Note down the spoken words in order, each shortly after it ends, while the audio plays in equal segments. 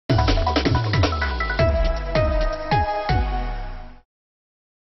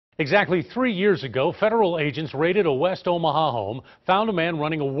Exactly 3 years ago, federal agents raided a West Omaha home, found a man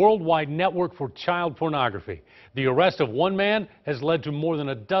running a worldwide network for child pornography. The arrest of one man has led to more than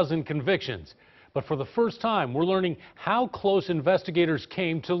a dozen convictions. But for the first time, we're learning how close investigators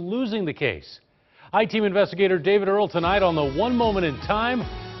came to losing the case. I-Team investigator David Earl tonight on the one moment in time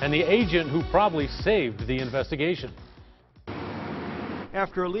and the agent who probably saved the investigation.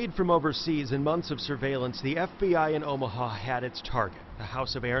 After a lead from overseas and months of surveillance, the FBI in Omaha had its target, the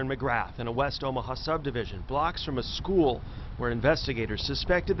house of Aaron McGrath in a West Omaha subdivision, blocks from a school where investigators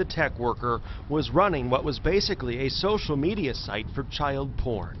suspected the tech worker was running what was basically a social media site for child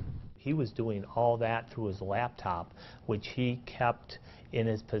porn. He was doing all that through his laptop, which he kept in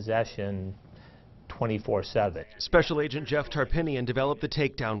his possession 24/7. Special Agent Jeff Tarpinian developed the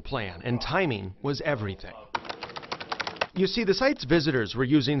takedown plan, and timing was everything. You see, the site's visitors were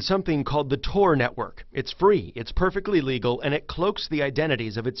using something called the Tor network. It's free, it's perfectly legal, and it cloaks the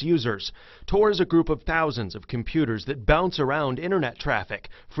identities of its users. Tor is a group of thousands of computers that bounce around internet traffic,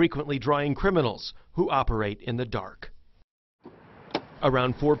 frequently drawing criminals who operate in the dark.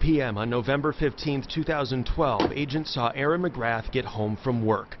 Around 4 p.m. on November 15, 2012, agents saw Aaron McGrath get home from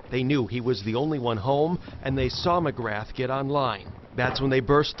work. They knew he was the only one home, and they saw McGrath get online. That's when they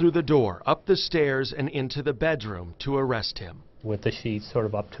burst through the door, up the stairs, and into the bedroom to arrest him. With the sheets sort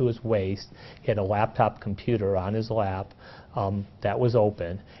of up to his waist, he had a laptop computer on his lap that was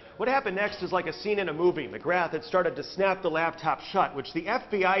open. What happened next is like a scene in a movie. McGrath had started to snap the laptop shut, which the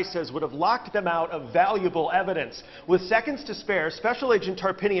FBI says would have locked them out of valuable evidence. With seconds to spare, Special Agent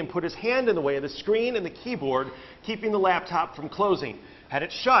Tarpinian put his hand in the way of the screen and the keyboard, keeping the laptop from closing. Had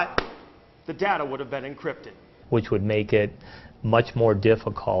it shut, the data would have been encrypted. Which would make it much more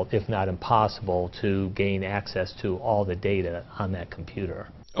difficult, if not impossible, to gain access to all the data on that computer.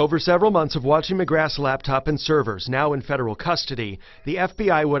 Over several months of watching McGrath's laptop and servers, now in federal custody, the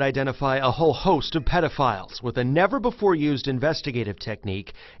FBI would identify a whole host of pedophiles. With a never-before-used investigative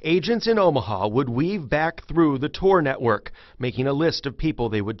technique, agents in Omaha would weave back through the Tor network, making a list of people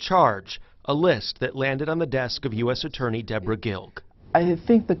they would charge, a list that landed on the desk of U.S. Attorney Deborah Gilg. I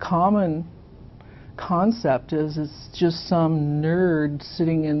think the common concept is it's just some nerd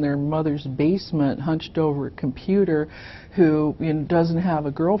sitting in their mother's basement hunched over a computer who doesn't have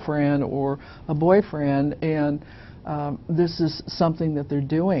a girlfriend or a boyfriend, and this is something that they're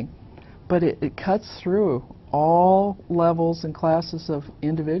doing. But it cuts through all levels and classes of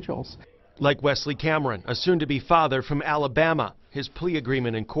individuals. Like Wesley Cameron, a soon-to-be father from Alabama. His plea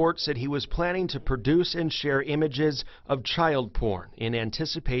agreement in court said he was planning to produce and share images of child porn in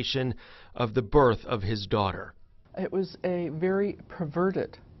anticipation of the birth of his daughter. It was a very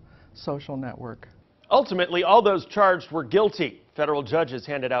perverted social network. Ultimately, all those charged were guilty. Federal judges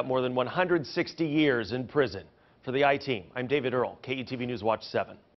handed out more than 160 years in prison. For the I-Team, I'm David Earl, KETV News Watch 7.